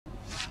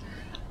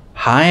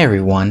Hi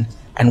everyone,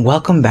 and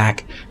welcome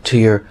back to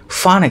your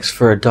Phonics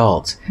for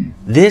Adults.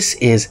 This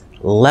is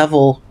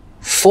Level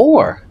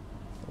 4,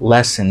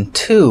 Lesson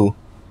 2,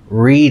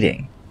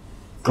 Reading.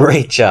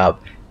 Great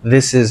job.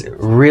 This is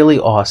really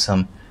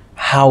awesome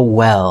how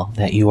well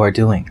that you are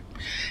doing.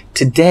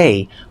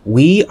 Today,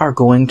 we are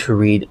going to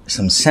read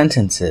some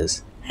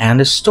sentences and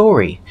a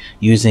story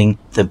using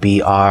the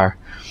BR,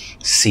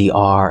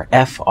 CR,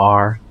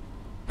 FR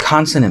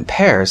consonant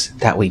pairs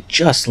that we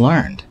just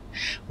learned.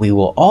 We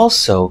will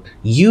also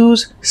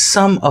use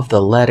some of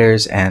the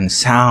letters and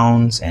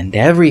sounds and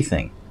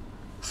everything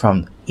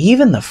from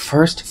even the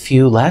first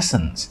few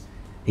lessons.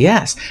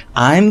 Yes,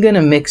 I'm going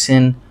to mix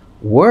in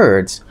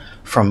words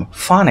from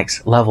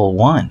Phonics Level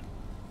 1.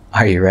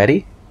 Are you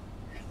ready?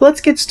 Let's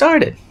get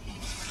started.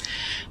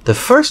 The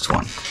first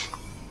one,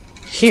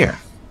 here.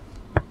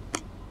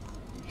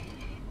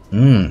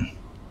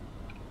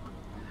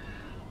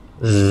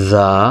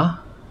 The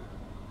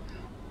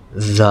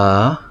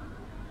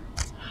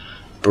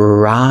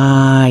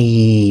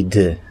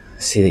bride.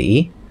 See the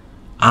E?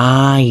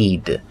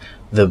 I'd.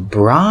 The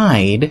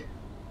bride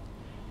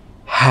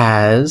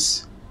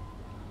has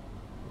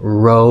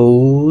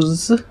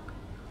roses.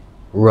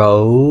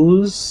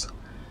 Roses.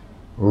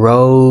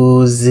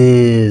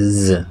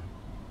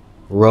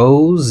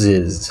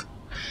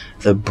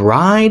 The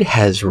bride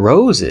has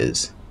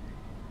roses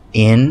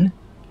in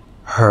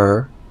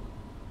her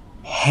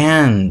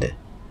hands.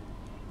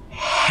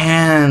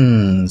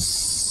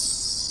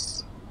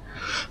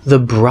 The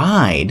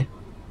bride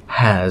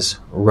has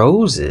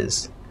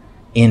roses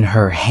in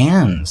her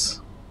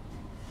hands.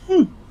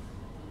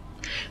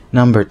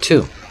 Number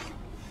 2.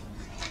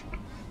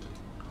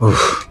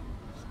 Oof,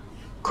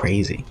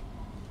 crazy.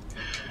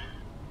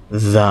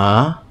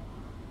 The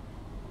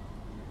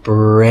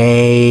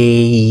brave.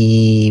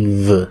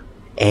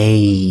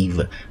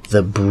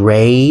 The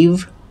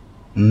brave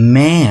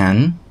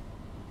man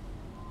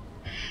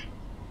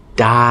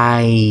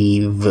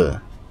dives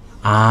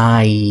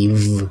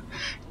from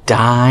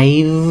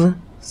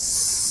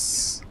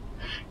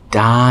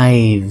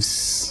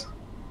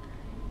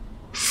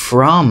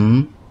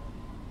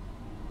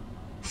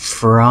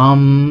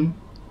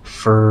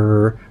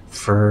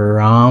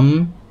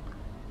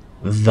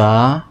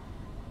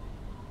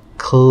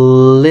the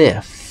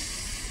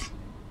cliff.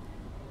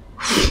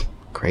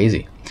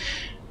 Crazy.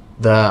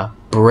 The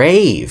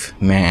brave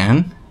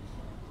man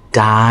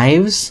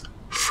dives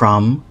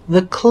from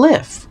the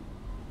cliff.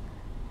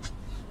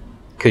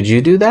 Could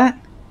you do that?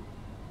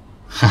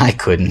 I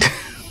couldn't.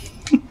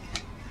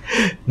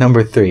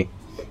 Number 3.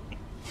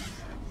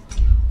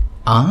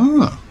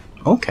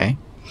 Okay.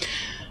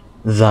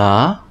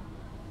 The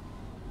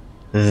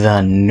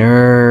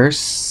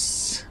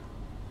nurses.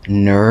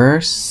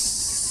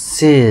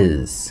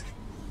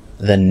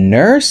 The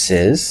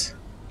nurses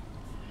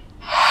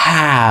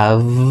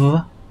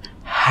have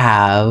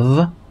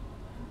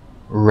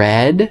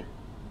red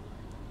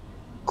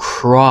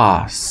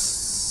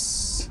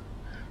crosses.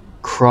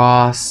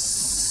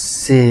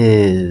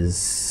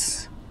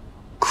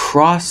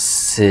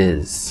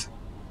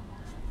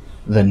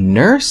 The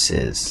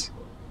nurses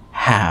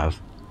have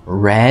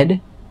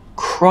red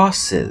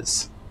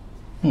crosses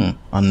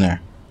on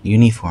their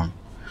uniform.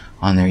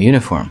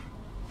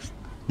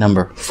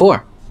 Number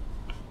 4.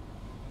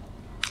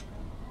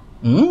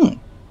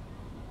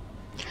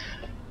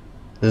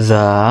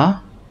 The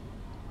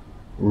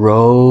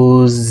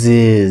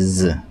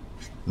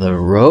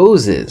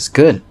roses,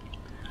 good,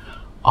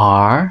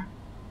 are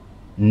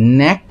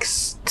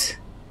next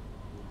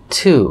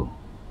to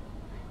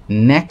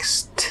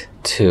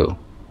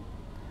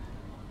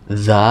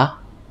the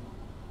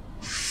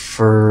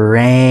frame.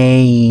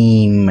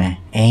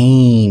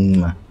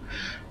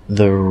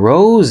 The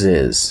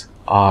roses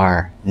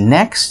are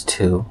next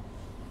to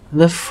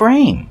the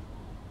frame.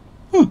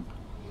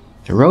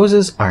 The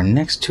roses are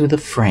next to the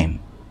frame.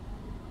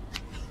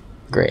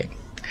 Great.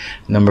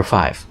 Number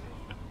 5.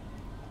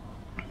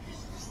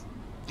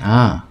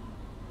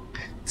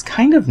 It's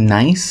kind of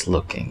nice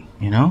looking,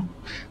 you know?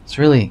 It's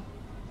really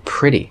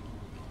pretty.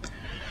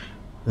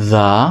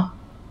 The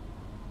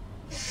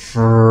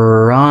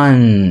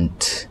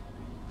front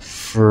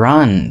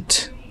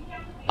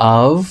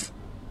of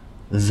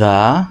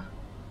the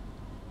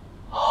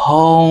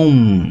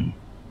homes.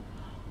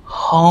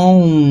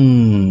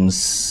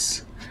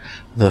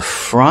 The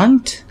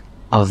front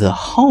of the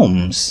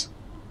homes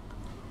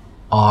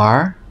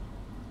are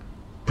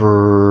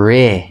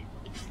brick.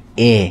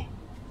 The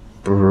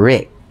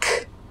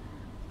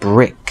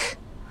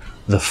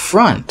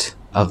front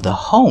of the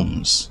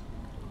homes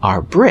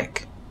are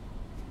brick.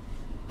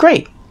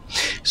 Great.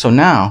 So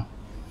now,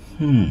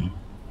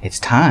 it's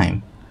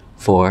time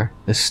for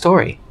the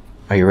story.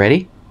 Are you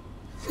ready?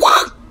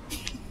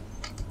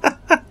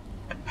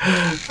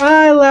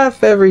 I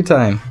laugh every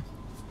time.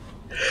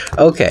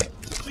 Okay,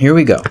 here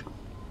we go.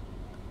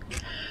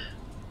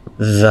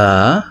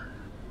 The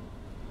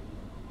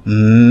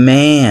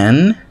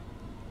man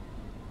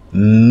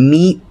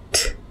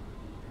meets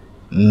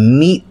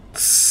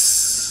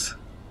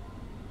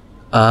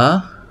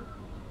a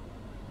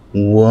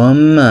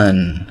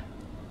woman,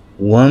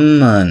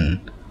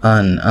 woman,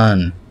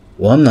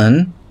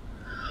 woman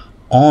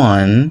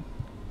on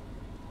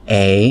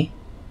a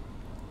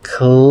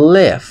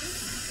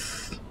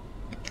cliff.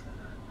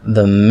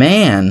 The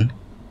man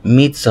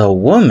meets a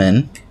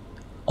woman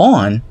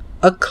on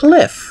a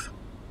cliff.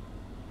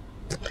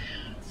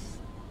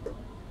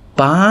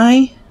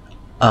 Buy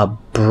a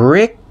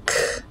brick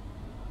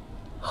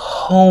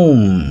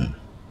home.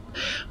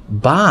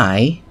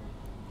 Buy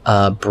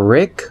a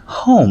brick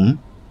home.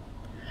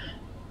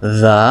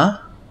 The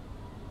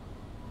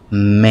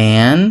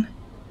man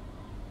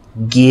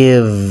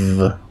gives.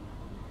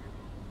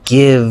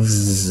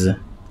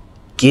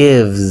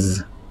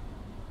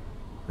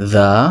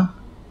 The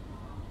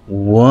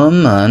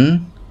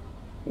woman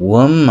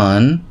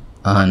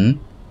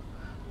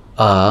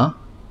a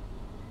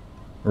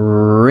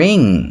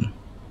ring.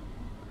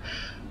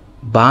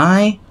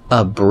 Buy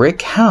a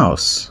brick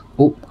house.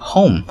 Oh,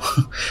 home.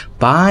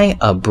 Buy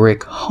a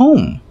brick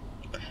home.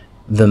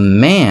 The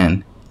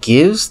man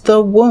gives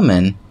the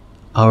woman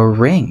a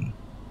ring.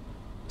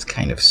 It's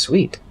kind of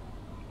sweet.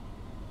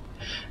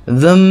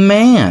 The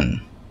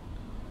man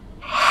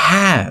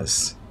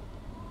has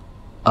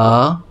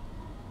a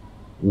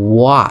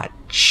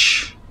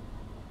watch.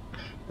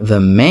 The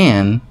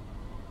man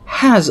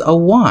has a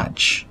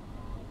watch.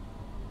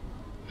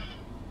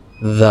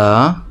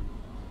 The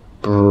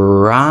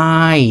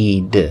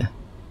bride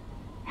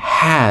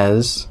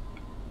has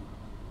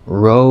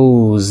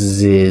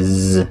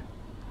roses.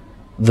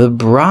 The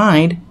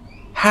bride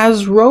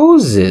has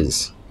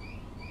roses.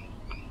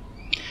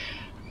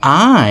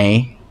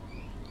 I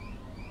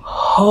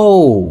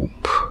hope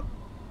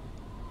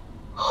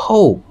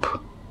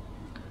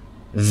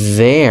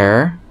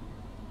their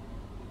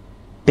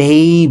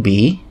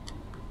baby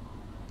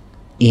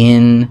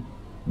in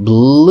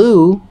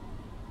blue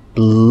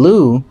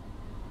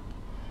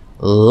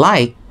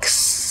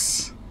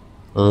likes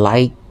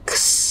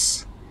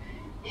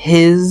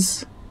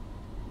his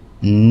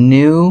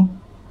new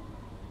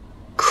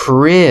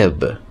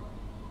crib.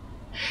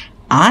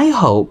 I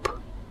hope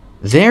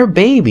their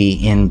baby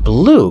in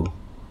blue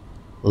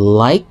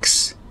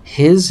likes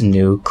his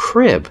new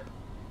crib.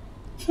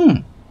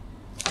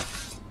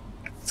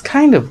 It's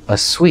kind of a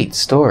sweet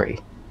story.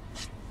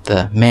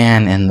 The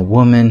man and the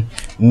woman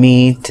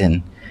meet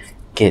and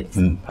get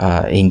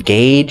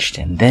engaged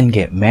and then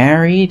get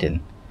married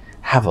and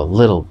have a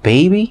little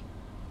baby.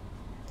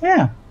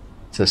 Yeah,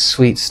 it's a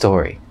sweet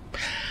story.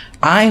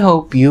 I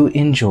hope you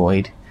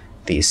enjoyed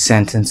these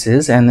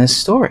sentences and this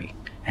story,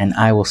 and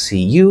I will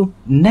see you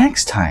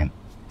next time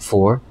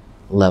for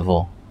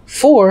Level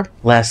 4,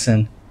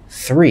 Lesson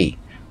 3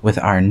 with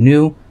our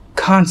new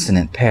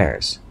consonant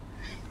pairs.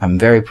 I'm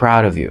very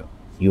proud of you.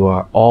 You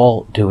are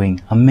all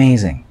doing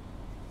amazing.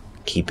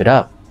 Keep it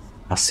up.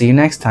 I'll see you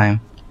next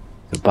time.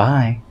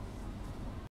 Goodbye.